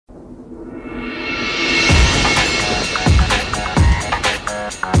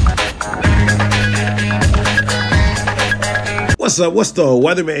What's up? What's the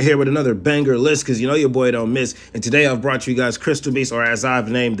Weatherman here with another banger list, because you know your boy don't miss. And today I've brought you guys Crystal Beast, or as I've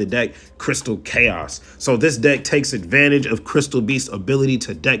named the deck, Crystal Chaos. So this deck takes advantage of Crystal Beast's ability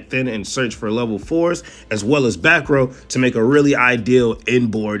to deck thin and search for level 4s, as well as back row, to make a really ideal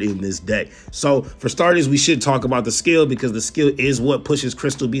inboard in this deck. So for starters, we should talk about the skill, because the skill is what pushes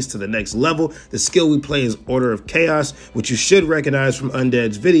Crystal Beast to the next level. The skill we play is Order of Chaos, which you should recognize from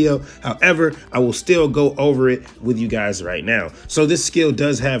Undead's video. However, I will still go over it with you guys right now. So this skill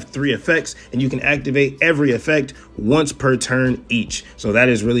does have 3 effects, and you can activate every effect once per turn each. So that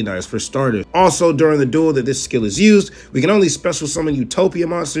is really nice for starters. Also, during the duel that this skill is used, we can only special summon Utopia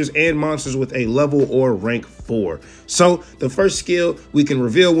monsters and monsters with a level or rank 4. So the first skill, we can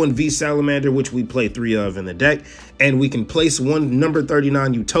reveal one V Salamander, which we play 3 of in the deck, and we can place one number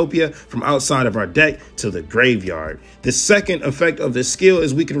 39 Utopia from outside of our deck to the graveyard. The second effect of this skill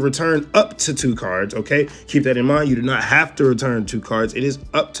is we can return up to 2 cards, okay? Keep that in mind. You do not have to return 2 cards. It is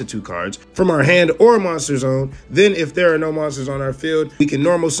up to 2 cards from our hand or monster zone. Then if there are no monsters on our field, we can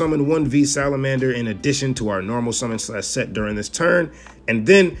normal summon one V Salamander in addition to our normal summon / set during this turn. And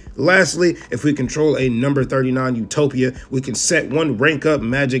then lastly, if we control a number 39 Utopia, we can set one rank up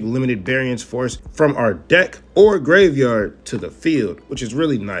magic limited variance force from our deck or graveyard to the field, which is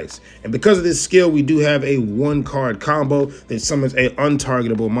really nice. And because of this skill, we do have a 1-card combo that summons a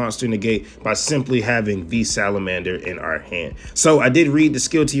untargetable monster negate by simply having V Salamander in our hand. So I did read the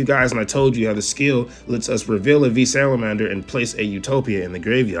skill to you guys, and I told you how the skill lets us reveal a V Salamander and place a Utopia in the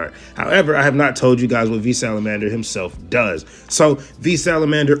graveyard. However, I have not told you guys what V Salamander himself does. So V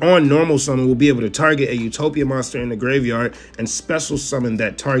Salamander on normal summon will be able to target a Utopia monster in the graveyard and special summon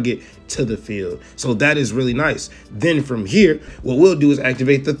that target to the field. So that is really nice. Then from here, what we'll do is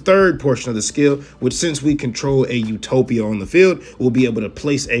activate the third portion of the skill, which, since we control a Utopia on the field, we'll be able to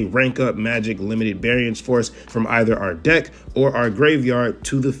place a rank up magic limited variance force from either our deck or our graveyard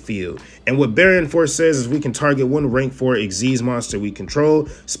to the field. And what Barrier Force says is we can target one rank 4 Xyz monster we control,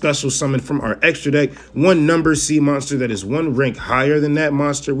 special summon from our extra deck one number C monster that is 1 rank higher than that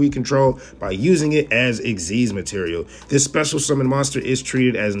monster we control by using it as Xyz material. This special summon monster is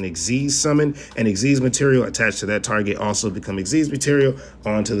treated as an Xyz summon, and Xyz material attached to that target also become Xyz material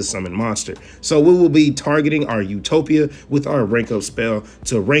onto the summon monster. So we will be targeting our Utopia with our rank up spell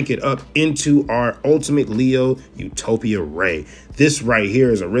to rank it up into our ultimate Leo Utopia Ray. This right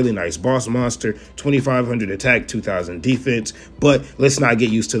here is a really nice boss monster, 2500 attack, 2000 defense, but let's not get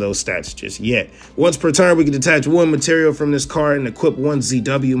used to those stats just yet. Once per turn, we can detach one material from this card and equip one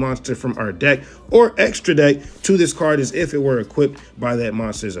ZW monster from our deck or extra deck to this card as if it were equipped by that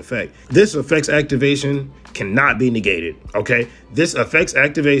monster's effect. This effect's activation cannot be negated, okay? This effect's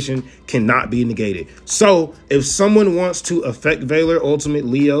activation cannot be negated. So if someone wants to affect Veiler Ultimate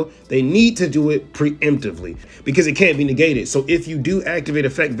Leo, they need to do it preemptively because it can't be negated. So if you do activate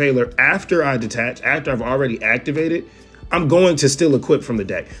Effect Veiler after I detach, after I've already activated, I'm going to still equip from the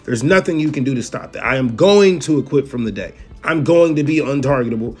deck. There's nothing you can do to stop that. I am going to equip from the deck. I'm going to be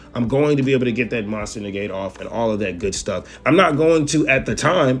untargetable. I'm going to be able to get that monster negate off and all of that good stuff. I'm not going to at the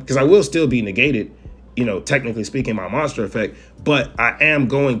time, because I will still be negated, you know, technically speaking, my monster effect, but I am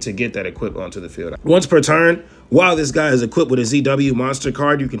going to get that equipped onto the field. Once per turn, while this guy is equipped with a ZW monster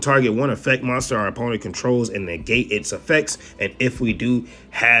card, you can target one effect monster our opponent controls and negate its effects, and if we do,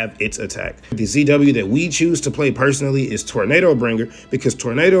 have its attack. The ZW that we choose to play personally is Tornado Bringer, because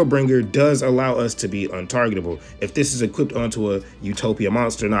Tornado Bringer does allow us to be untargetable. If this is equipped onto a Utopia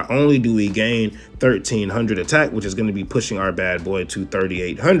monster, not only do we gain 1300 attack, which is going to be pushing our bad boy to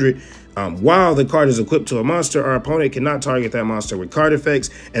 3800, while the card is equipped to a monster, our opponent cannot target that monster with card effects,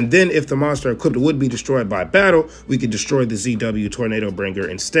 and then if the monster equipped would be destroyed by battle, we can destroy the ZW Tornado Bringer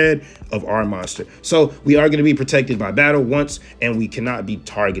instead of our monster. So we are going to be protected by battle once, and we cannot be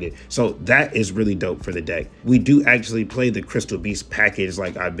targeted. So that is really dope for the deck. We do actually play the Crystal Beast package,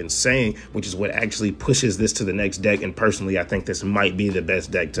 like I've been saying, which is what actually pushes this to the next deck, and personally, I think this might be the best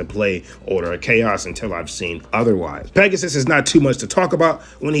deck to play Order of Chaos until I've seen otherwise. Pegasus is not too much to talk about.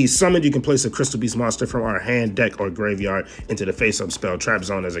 When he's summoned, you can place a Crystal Beast monster from our hand, deck, or graveyard into the face-up spell trap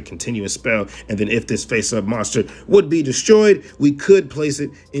zone as a continuous spell, and then if this face-up monster would be destroyed, we could place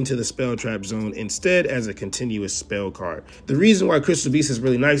it into the spell trap zone instead as a continuous spell card. The reason why Crystal Beast is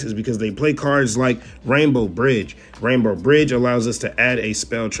really nice is because they play cards like Rainbow Bridge. Rainbow Bridge allows us to add a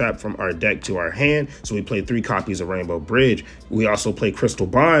spell trap from our deck to our hand, so we play 3 copies of Rainbow Bridge. We also play Crystal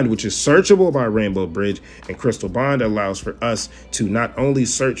Bond, which is searchable by Rainbow Bridge, and Crystal Bond allows for us to not only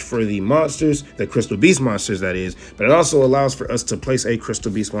search for the monsters, the Crystal Beast monsters that is, but it also allows for us to place a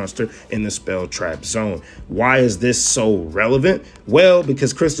Crystal Beast monster in the spell trap zone. Why is this so relevant? Well,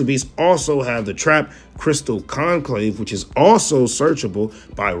 because Crystal Beasts also have the trap Crystal Conclave, which is also searchable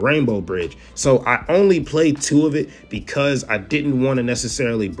by Rainbow Bridge. So I only played 2 of it because I didn't want to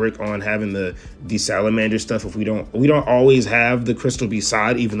necessarily brick on having the Salamander stuff if we don't always have the Crystal Beast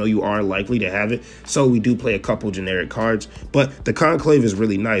side, even though you are likely to have it. So we do play a couple generic cards, but the Conclave is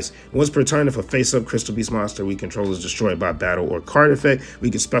really nice. Once per turn, if a face-up Crystal Beast monster we control is destroyed by battle or card effect, we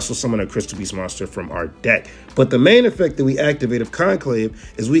can special summon a Crystal Beast monster from our deck. But the main effect that we activate of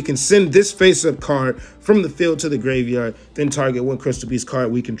Conclave is we can send this face-up card from the field to the graveyard, then target 1 Crystal Beast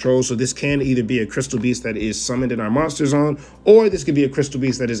card we control. So this can either be a Crystal Beast that is summoned in our monster zone, or this could be a Crystal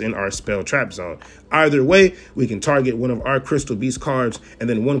Beast that is in our spell trap zone. Either way, we can target one of our Crystal Beast cards and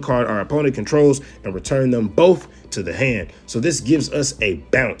then 1 card our opponent controls and return them both to the hand. So this gives us a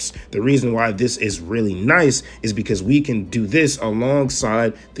bounce. The reason why this is really nice is because we can do this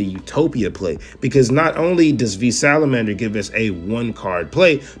alongside the Utopia play, because not only does V Salamander give us a 1 card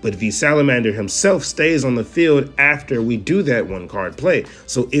play, but V Salamander himself stays on the field after we do that 1 card play.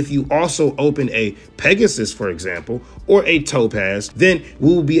 So if you also open a Pegasus, for example, or a Topaz, then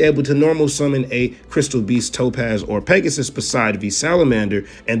we will be able to normal summon a Crystal Beast, Topaz, or Pegasus beside V Salamander,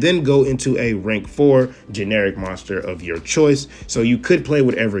 and then go into a rank 4 generic monster of your choice. So you could play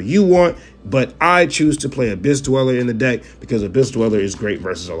whatever you want, but I choose to play Abyss Dweller in the deck because Abyss Dweller is great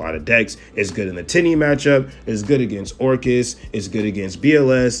versus a lot of decks. It's good in the Tinny matchup, it's good against Orcus, it's good against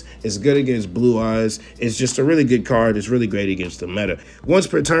BLS, it's good against Blue Eyes. It's just a really good card. It's really great against the meta. Once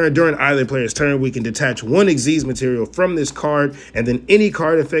per turn, during either player's turn, we can detach 1 Xyz material from this card, and then any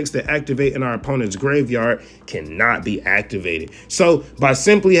card effects that activate in our opponent's graveyard cannot be activated. So by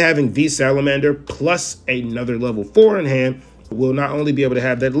simply having V Salamander plus another level 4 in hand, we'll not only be able to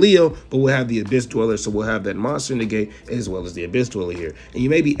have that Leo, but we'll have the Abyss Dweller, so we'll have that monster negate as well as the Abyss Dweller here. And you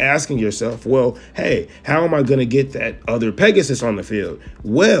may be asking yourself, well, hey, how am I going to get that other Pegasus on the field?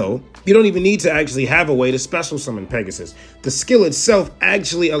 Well, you don't even need to actually have a way to special summon Pegasus. The skill itself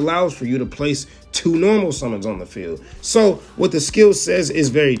actually allows for you to place 2 normal summons on the field. So what the skill says is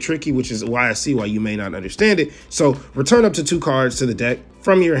very tricky, which is why I see why you may not understand it. So return up to 2 cards to the deck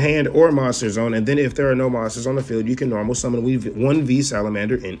from your hand or monster zone, and then if there are no monsters on the field, you can normal summon 1 V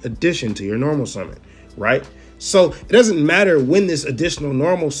Salamander in addition to your normal summon, right? So it doesn't matter when this additional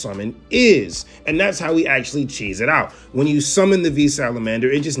normal summon is, and that's how we actually cheese it out. When you summon the V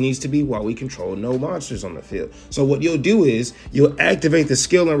Salamander, it just needs to be while we control no monsters on the field. So what you'll do is you'll activate the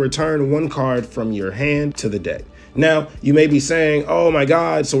skill and return 1 card from your hand to the deck. Now, you may be saying, oh my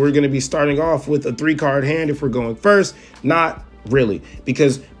God, so we're going to be starting off with a 3-card hand if we're going first. Not really,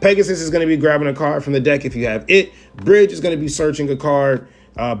 because Pegasus is going to be grabbing a card from the deck if you have it. Bridge is going to be searching a card.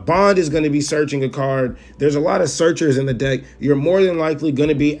 Bond is going to be searching a card. There's a lot of searchers in the deck. You're more than likely going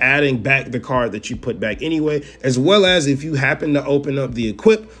to be adding back the card that you put back anyway, as well as if you happen to open up the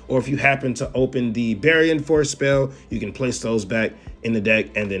equip, or if you happen to open the Baryon Force spell, you can place those back in the deck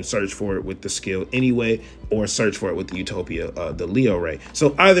and then search for it with the skill anyway, or search for it with the Utopia, the Leo Ray.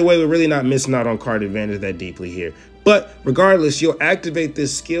 So either way, we're really not missing out on card advantage that deeply here. But regardless, you'll activate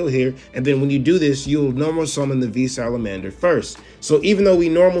this skill here, and then when you do this, you'll normal summon the V Salamander first. So even though we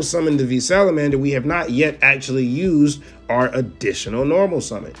normal summon the V Salamander, we have not yet actually used our additional normal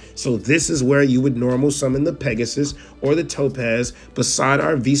summon. So this is where you would normal summon the Pegasus or the Topaz beside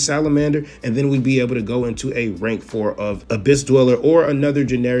our V Salamander, and then we'd be able to go into a rank 4 of Abyss Dweller or another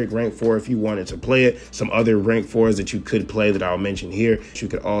generic rank 4 if you wanted to play it. Some other rank 4s that you could play that I'll mention here. You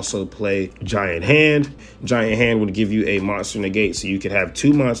could also play Giant Hand. Giant Hand would give you a monster negate, so you could have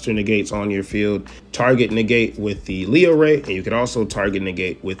 2 monster negates on your field. Target negate with the Leo Ray, and you could also target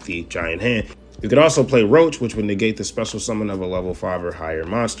negate with the Giant Hand. You could also play Roach, which would negate the special summon of a level 5 or higher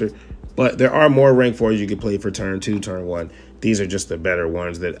monster. But there are more rank 4s you could play for turn 2, turn 1. These are just the better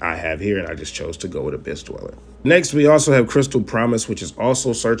ones that I have here, and I just chose to go with Abyss Dweller. Next, we also have Crystal Promise, which is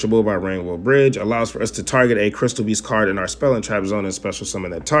also searchable by Rainbow Bridge. Allows for us to target a Crystal Beast card in our spell and trap zone and special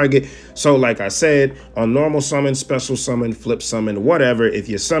summon that target. So like I said, on normal summon, special summon, flip summon, whatever, if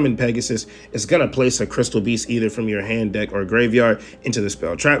you summon Pegasus, it's going to place a Crystal Beast either from your hand, deck, or graveyard into the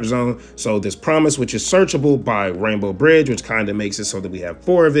spell trap zone. So this Promise, which is searchable by Rainbow Bridge, which kind of makes it so that we have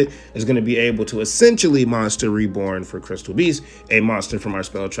 4 of it, is going to be able to essentially monster reborn for Crystal Beast, a monster from our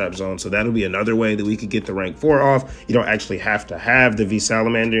spell trap zone. So that'll be another way that we could get the rank 4 off. You don't actually have to have the V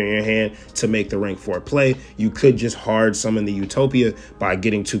Salamander in your hand to make the rank 4 play. You could just hard summon the Utopia by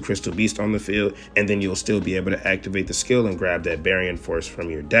getting 2 Crystal Beasts on the field, and then you'll still be able to activate the skill and grab that Baryon Force from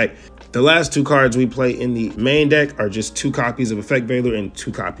your deck. The last 2 cards we play in the main deck are just 2 copies of Effect Veiler and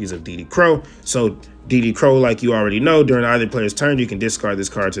 2 copies of DD Crow. So DD Crow, like you already know, during either player's turn, you can discard this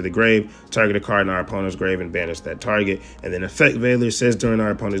card to the grave, target a card in our opponent's grave, and banish that target. And then Effect Veiler says during our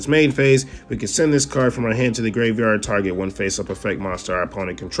opponent's main phase, we can send this card from our hand to the graveyard, target one face-up effect monster our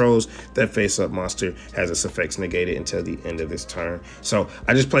opponent controls. That face-up monster has its effects negated until the end of this turn. So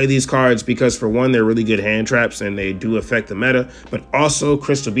I just play these cards because, for one, they're really good hand traps and they do affect the meta, but also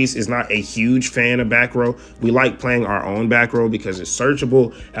Crystal Beast is not a huge fan of back row. We like playing our own back row because it's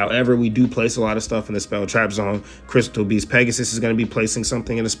searchable. However, we do place a lot of stuff in the spell trap zone. Crystal Beast Pegasus is going to be placing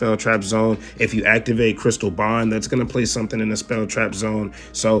something in the spell trap zone. If you activate Crystal Bond, that's going to place something in the spell trap zone.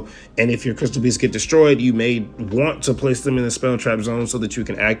 So, and if your Crystal Beasts get destroyed, you may want to place them in the spell trap zone so that you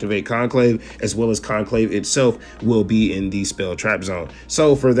can activate Conclave, as well as Conclave itself will be in the spell trap zone.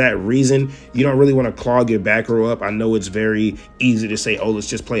 So for that reason, you don't really want to clog your back row up. I know it's very easy to say, oh, let's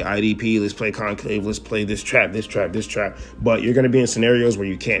just play IDP, let's play Conclave, let's play this trap, this trap, this trap, but you're going to be in scenarios where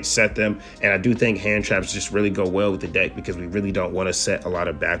you can't set them. And I do think hand traps just really go well with the deck because we really don't want to set a lot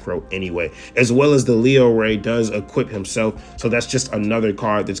of back row anyway, as well as the Leo Ray does equip himself. So that's just another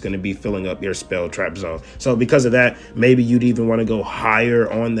card that's going to be filling up your spell trap zone. So because of that, maybe you'd even want to go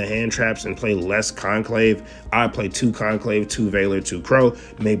higher on the hand traps and play less Conclave. I play 2 Conclave, 2 Veiler, 2 Crow.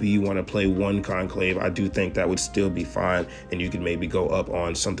 Maybe you want to play 1 Conclave. I do think that would still be fine, and you can maybe go up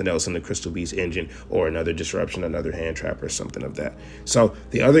on something else in the Crystal Beast engine, or another disruption, another hand trap, or something of that. So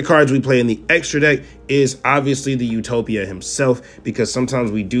the other cards we play in the extra deck is obviously the Utopia himself, because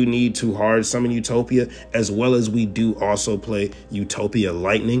sometimes we do need to hard summon Utopia, as well as we do also play Utopia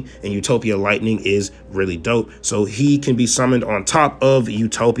Lightning, and Utopia Lightning is really dope. So he can be summoned on top of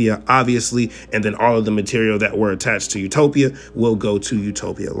Utopia, obviously, and then all of the material that were attached to Utopia will go to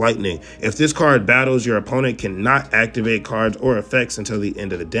Utopia Lightning. If this card battles, your opponent cannot activate cards or effects until the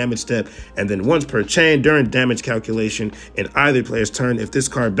end of the damage step, and then once per chain during damage calculation in either player's turn, if this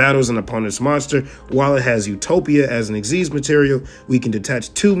card battles an opponent's monster while it has Utopia as an Xyz material, we can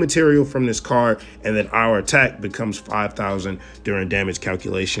detach 2 material from this card, and then our attack becomes 5,000 during damage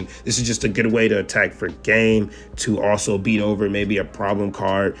calculation. This is just a good way to attack for game, to also beat over maybe a problem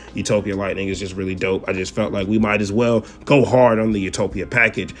card. Utopia Lightning is just really dope. I just felt like we might as well go hard on the Utopia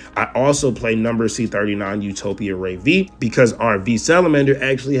package. I also play number C39 Utopia Ray V because our V Salamander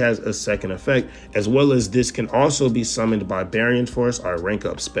actually has a second effect, as well as this can also be summoned by Barian Force, our rank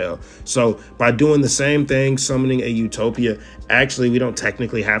up spell. So by doing the same thing, summoning a Utopia, actually we don't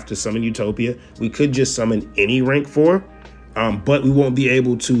technically have to summon Utopia. We could just summon any rank 4. But we won't be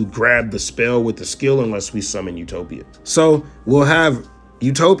able to grab the spell with the skill unless we summon Utopia. So we'll have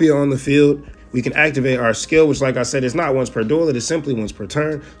Utopia on the field. We can activate our skill, which, like I said, is not once per duel, it is simply once per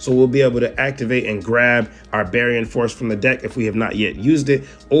turn. So we'll be able to activate and grab our Barian Force from the deck if we have not yet used it,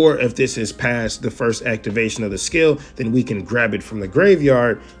 or if this is past the first activation of the skill, then we can grab it from the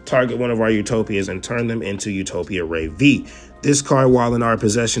graveyard, target one of our Utopias, and turn them into Utopia Ray V. This card, while in our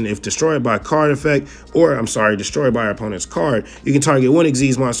possession, if destroyed by card effect, or destroyed by our opponent's card, you can target 1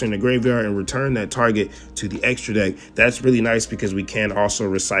 Xyz monster in the graveyard and return that target to the extra deck. That's really nice because we can also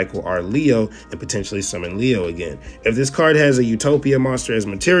recycle our Leo and potentially summon Leo again. If this card has a Utopia monster as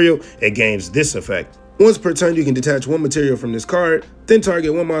material, it gains this effect. Once per turn, you can detach 1 material from this card, then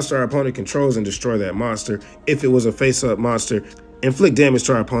target 1 monster our opponent controls and destroy that monster. If it was a face-up monster, inflict damage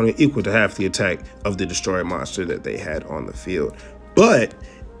to our opponent equal to half the attack of the destroyed monster that they had on the field. But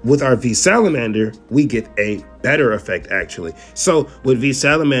with our V Salamander, we get a better effect, actually. So with V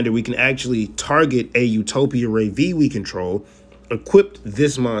Salamander, we can actually target a Utopia Ray V we control, equip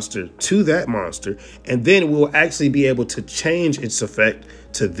this monster to that monster, and then we'll actually be able to change its effect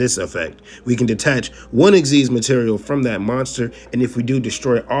to this effect. We can detach 1 Xyz material from that monster, and if we do,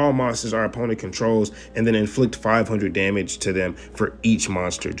 destroy all monsters our opponent controls, and then inflict 500 damage to them for each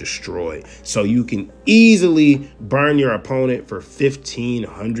monster destroyed. So you can easily burn your opponent for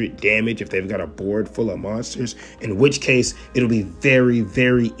 1,500 damage if they've got a board full of monsters, in which case it'll be very,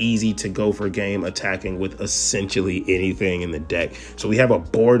 very easy to go for game attacking with essentially anything in the deck. So we have a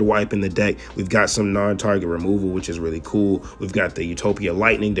board wipe in the deck. We've got some non-target removal, which is really cool. We've got the Utopia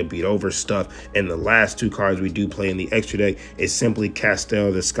Lightning to beat over stuff, and the last 2 cards we do play in the extra deck is simply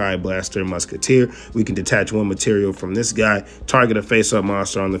Castel the Sky Blaster Musketeer. We can detach 1 material from this guy, target a face-up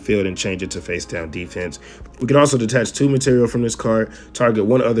monster on the field, and change it to face-down defense. We can also detach 2 material from this card, target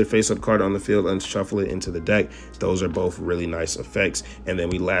 1 other face-up card on the field, and shuffle it into the deck. Those are both really nice effects. And then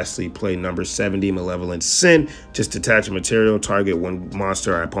we lastly play number 70 Malevolent Sin. Just detach a material, target 1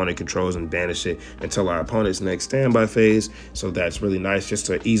 monster our opponent controls, and banish it until our opponent's next standby phase. So that's really nice. Just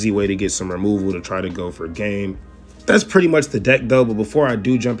an easy way to get some removal to try to go for game. That's pretty much the deck though, but before I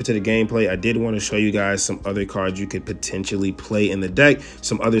do jump into the gameplay, I did want to show you guys some other cards you could potentially play in the deck,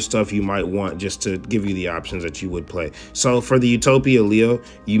 some other stuff you might want just to give you the options that you would play. So for the Utopia Leo,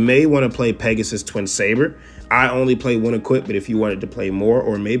 you may want to play Pegasus Twin Saber. I only play one equip, but if you wanted to play more,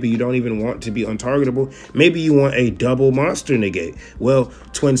 or maybe you don't even want to be untargetable, maybe you want a double monster negate. Well,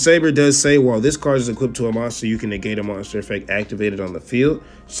 Twin Saber does say, while this card is equipped to a monster, you can negate a monster effect activated on the field.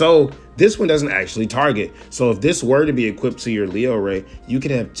 So this one doesn't actually target. So if this were to be equipped to your Leo Ray, you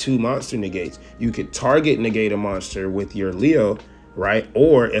could have 2 monster negates. You could target negate a monster with your Leo, right?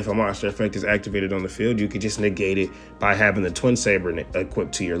 Or if a monster effect is activated on the field, you could just negate it by having the Twin Saber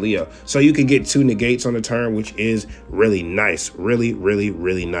equipped to your Leo. So you could get 2 negates on the turn, which is really nice. Really, really,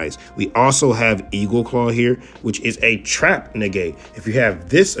 really nice. We also have Eagle Claw here, which is a trap negate. If you have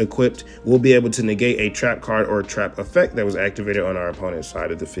this equipped, we'll be able to negate a trap card or a trap effect that was activated on our opponent's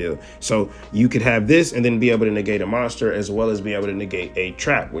side of the field. So you could have this and then be able to negate a monster as well as be able to negate a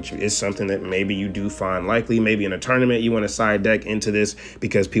trap, which is something that maybe you do find likely. Maybe in a tournament, you want to side deck into this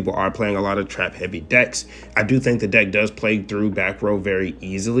because people are playing a lot of trap heavy decks. I do think the deck does play through back row very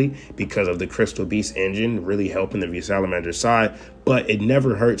easily because of the Crystal Beast engine really helping the V Salamander side, but it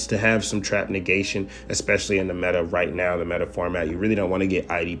never hurts to have some trap negation, especially in the meta right now, the meta format. You really don't want to get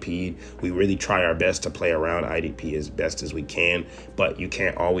IDP'd. We really try our best to play around IDP as best as we can, but you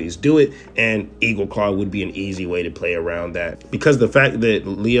can't always do it, and Eagle Claw would be an easy way to play around that. Because the fact that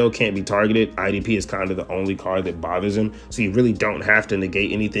Leo can't be targeted, IDP is kind of the only card that bothers him, so you really don't have to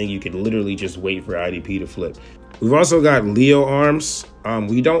negate anything. You could literally just wait for IDP to flip. We've also got Leo Arms.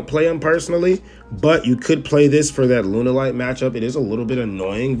 We don't play them personally, but you could play this for that Lunalight matchup. It is a little bit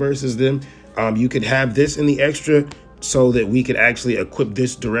annoying versus them. You could have this in the extra so that we could actually equip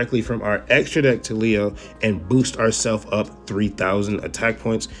this directly from our extra deck to Leo and boost ourselves up 3,000 attack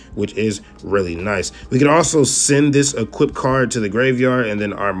points, which is really nice. We can also send this equip card to the graveyard, and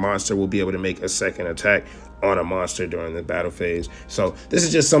then our monster will be able to make a second attack on a monster during the battle phase. So this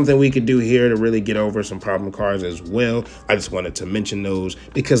is just something we could do here to really get over some problem cards as well. I just wanted to mention those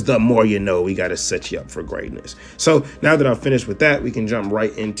because the more you know, we got to set you up for greatness. So now that I've finished with that, we can jump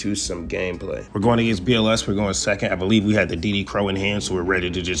right into some gameplay. We're going against BLS. We're going second. I believe we had the DD Crow in hand, so we're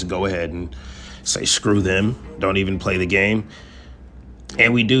ready to just go ahead and say screw them. Don't even play the game.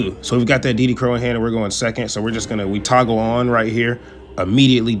 And we do. So we've got that DD Crow in hand and we're going second. So we're just going to, we toggle on right here.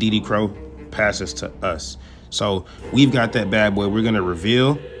 Immediately DD Crow passes to us. So we've got that bad boy. We're going to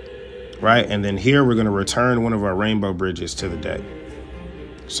reveal, right? And then here we're going to return one of our rainbow bridges to the deck.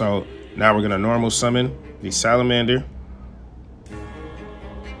 So now we're going to normal summon the Salamander.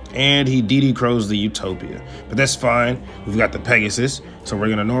 And he DD Crows the Utopia. But that's fine. We've got the Pegasus. So we're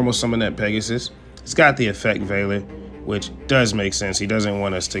going to normal summon that Pegasus. It's got the effect Veiler, which does make sense. He doesn't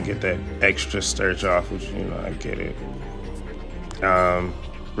want us to get that extra search off, which, you know, I get it.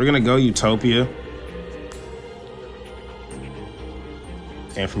 We're going to go Utopia.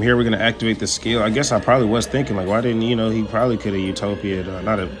 And from here, we're going to activate the skill. I guess I probably was thinking, like, why didn't, you know, he probably could have Utopia,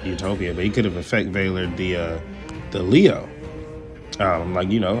 not a Utopia, but he could have effect Veilered the Leo.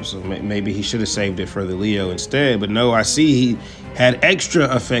 Like, you know, so maybe he should have saved it for the Leo instead. But no, I see he had extra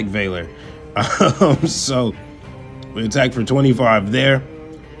effect Veiler. So we attack for 25 there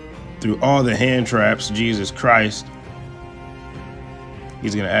through all the hand traps. Jesus Christ.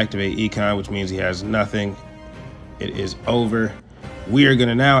 He's going to activate Econ, which means he has nothing. It is over. We are going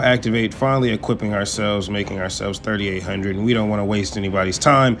to now activate, finally equipping ourselves, making ourselves 3,800. And we don't want to waste anybody's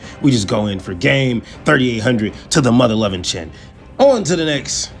time. We just go in for game 3,800 to the mother loving chin. On to the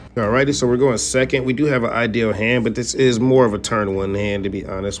next. Alrighty, so we're going second. We do have an ideal hand, but this is more of a turn one hand, to be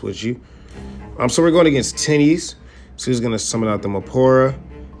honest with you. So we're going against Tennies. So he's going to summon out the Mapora,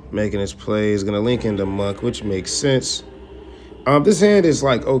 making his play. He's going to link into Monk, which makes sense. This hand is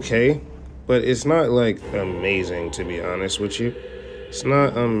like okay, but it's not like amazing, to be honest with you. It's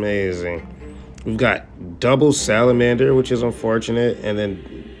not amazing. We've got double Salamander, which is unfortunate, and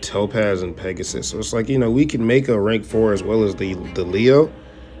then Topaz and Pegasus. So it's like, you know, we can make a rank 4 as well as the Leo,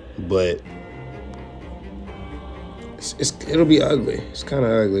 but it'll be ugly. It's kind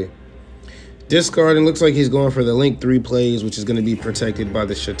of ugly. Discarding, looks like he's going for the Link 3 plays, which is going to be protected by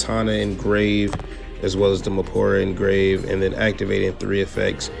the Shatana Engrave, as well as the Mapora Engrave, and then activating 3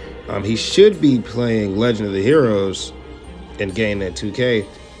 effects. He should be playing Legend of the Heroes and gain that 2K,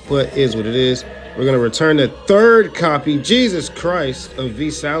 but is what it is. We're going to return the 3rd copy, Jesus Christ, of V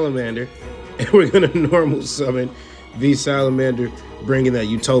Salamander, and we're going to normal summon V Salamander, bringing that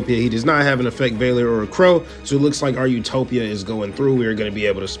Utopia. He does not have an effect Veiler or a Crow, so it looks like our Utopia is going through. We're going to be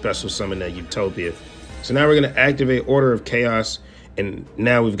able to special summon that Utopia. So now we're going to activate Order of Chaos, And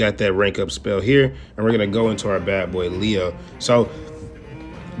now we've got that rank up spell here, and we're gonna go into our bad boy Leo. So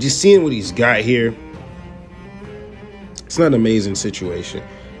just seeing what he's got here, it's not an amazing situation.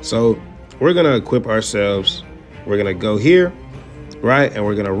 So we're gonna equip ourselves. We're gonna go here, right? And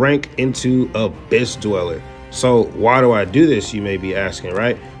we're gonna rank into Abyss Dweller. So why do I do this, you may be asking,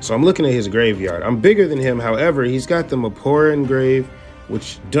 right? So I'm looking at his graveyard. I'm bigger than him. However, he's got the Mapora engrave,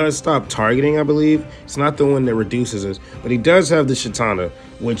 which does stop targeting, I believe. It's not the one that reduces us, but he does have the Shatana,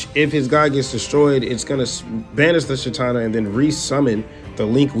 which if his guy gets destroyed, it's gonna banish the Shatana and then resummon the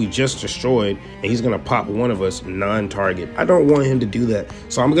link we just destroyed, and he's gonna pop one of us non-target. I don't want him to do that.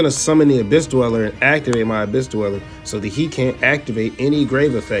 So I'm gonna summon the Abyss Dweller and activate my Abyss Dweller so that he can't activate any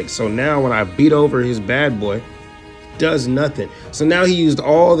grave effects. So now when I beat over his bad boy, does nothing. So now he used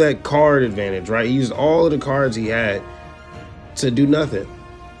all that card advantage, right? He used all of the cards he had to do nothing.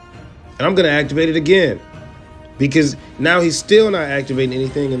 And I'm gonna activate it again because now he's still not activating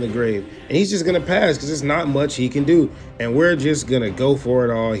anything in the grave, and he's just gonna pass because there's not much he can do. And we're just gonna go for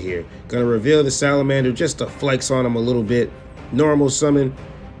it all here. Gonna reveal the Salamander just to flex on him a little bit. Normal summon,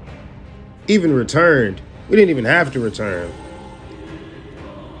 even returned. We didn't even have to return.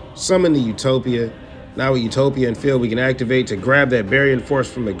 Summon the Utopia. Now with Utopia and Field, we can activate to grab that Burying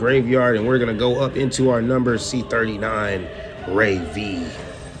Force from the graveyard, and we're gonna go up into our number C39 Ray V.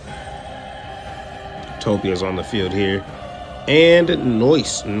 Utopia's on the field here. And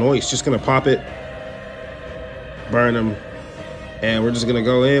Noise, just gonna pop it, burn him, and we're just gonna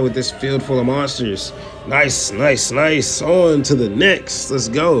go in with this field full of monsters. Nice. On to the next. Let's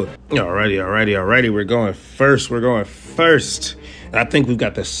go. Alrighty. We're going first. I think we've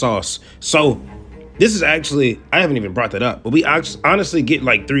got the sauce. So this is actually, I haven't even brought that up, but we honestly get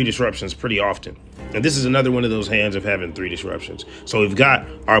like 3 disruptions pretty often. And this is another one of those hands of having 3 disruptions. So we've got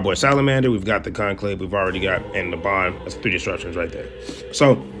our boy Salamander, we've got the Conclave, we've already got, and the Bond. That's 3 disruptions right there.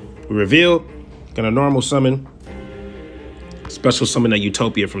 So we reveal, gonna normal summon, special summon that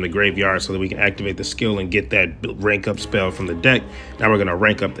Utopia from the graveyard so that we can activate the skill and get that rank up spell from the deck. Now we're gonna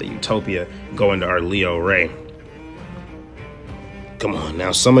rank up the Utopia, go into our Leo Ray. Come on,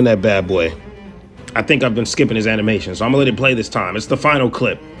 now summon that bad boy. I think I've been skipping his animation, so I'm gonna let it play this time. It's the final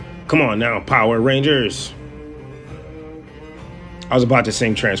clip. Come on now, Power Rangers. I was about to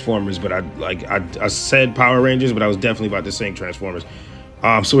sing Transformers, but I said Power Rangers, but I was definitely about to sing Transformers.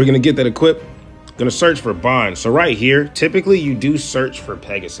 So we're gonna get that equipped. Gonna search for Bond. So right here, typically you do search for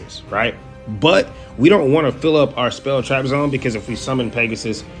Pegasus, right? But we don't want to fill up our spell trap zone because if we summon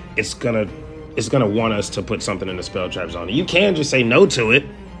Pegasus, it's gonna want us to put something in the spell trap zone. You can just say no to it,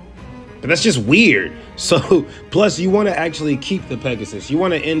 but that's just weird. So plus you want to actually keep the Pegasus. You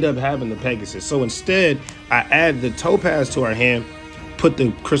want to end up having the Pegasus. So instead, I add the Topaz to our hand, put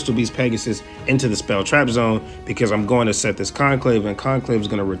the Crystal Beast Pegasus into the spell trap zone because I'm going to set this Conclave, and Conclave is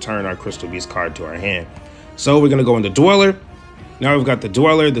going to return our Crystal Beast card to our hand. So we're going to go into Dweller. Now we've got the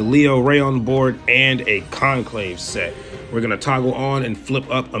Dweller, the Leo Ray on the board, and a Conclave set. We're going to toggle on and flip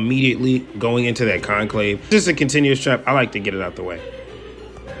up immediately going into that Conclave. This is a continuous trap. I like to get it out the way.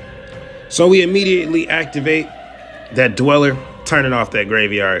 So we immediately activate that Dweller, turning off that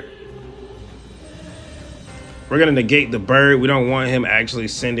graveyard. We're going to negate the bird. We don't want him actually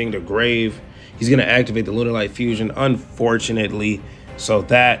sending the grave. He's going to activate the Lunar Light Fusion, unfortunately. So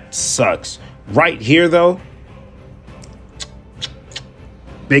that sucks. Right here, though,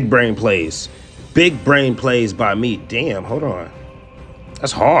 big brain plays. Big brain plays by me. Damn, hold on.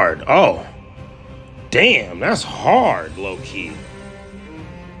 That's hard. Oh, damn, that's hard, low-key.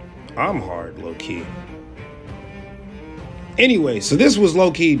 I'm hard, low-key. Anyway, so this was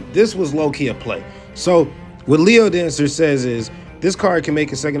low-key a play. So what Leo Dancer says is, this card can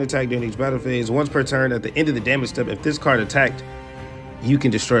make a second attack during each battle phase. Once per turn, at the end of the damage step, if this card attacked, you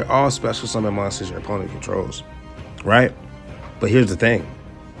can destroy all special summon monsters your opponent controls, right? But here's the thing.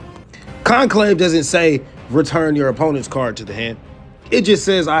 Conclave doesn't say return your opponent's card to the hand. It just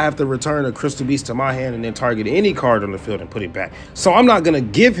says I have to return a Crystal Beast to my hand and then target any card on the field and put it back. So I'm not going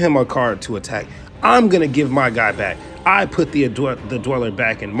to give him a card to attack. I'm going to give my guy back. I put the Dweller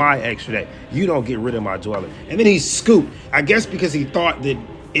back in my extra deck. You don't get rid of my Dweller. And then he scooped. I guess because he thought that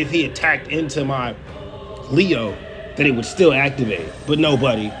if he attacked into my Leo, that it would still activate. But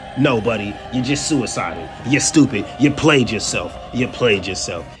nobody, you just suicided. You're stupid. You played yourself.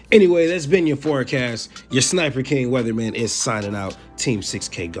 Anyway, that's been your forecast. Your Sniper King Weatherman is signing out. Team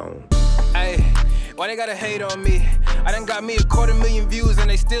 6K gone. Hey, why they gotta hate on me? I done got me 250,000 views and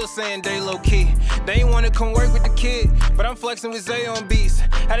they still saying they low key. They ain't wanna come work with the kid, but I'm flexing with Zay on beats.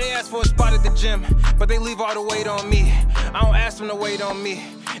 How they ask for a spot at the gym, but they leave all the weight on me. I don't ask them to wait on me.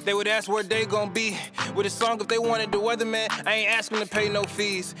 they would ask where they gon' be. With a song if they wanted the weatherman, I ain't asking to pay no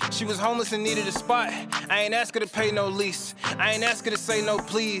fees. She was homeless and needed a spot, I ain't ask her to pay no lease. I ain't ask her to say no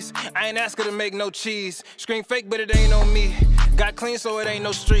please, I ain't ask her to make no cheese. Scream fake but it ain't on me, got clean so it ain't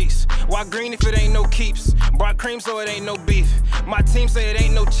no streets. Why green if it ain't no keeps, brought cream so it ain't no beef. My team say it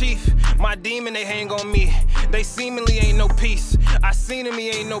ain't no chief, my demon they hang on me. They seemingly ain't no peace, I seen him he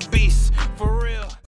ain't no beast, for real.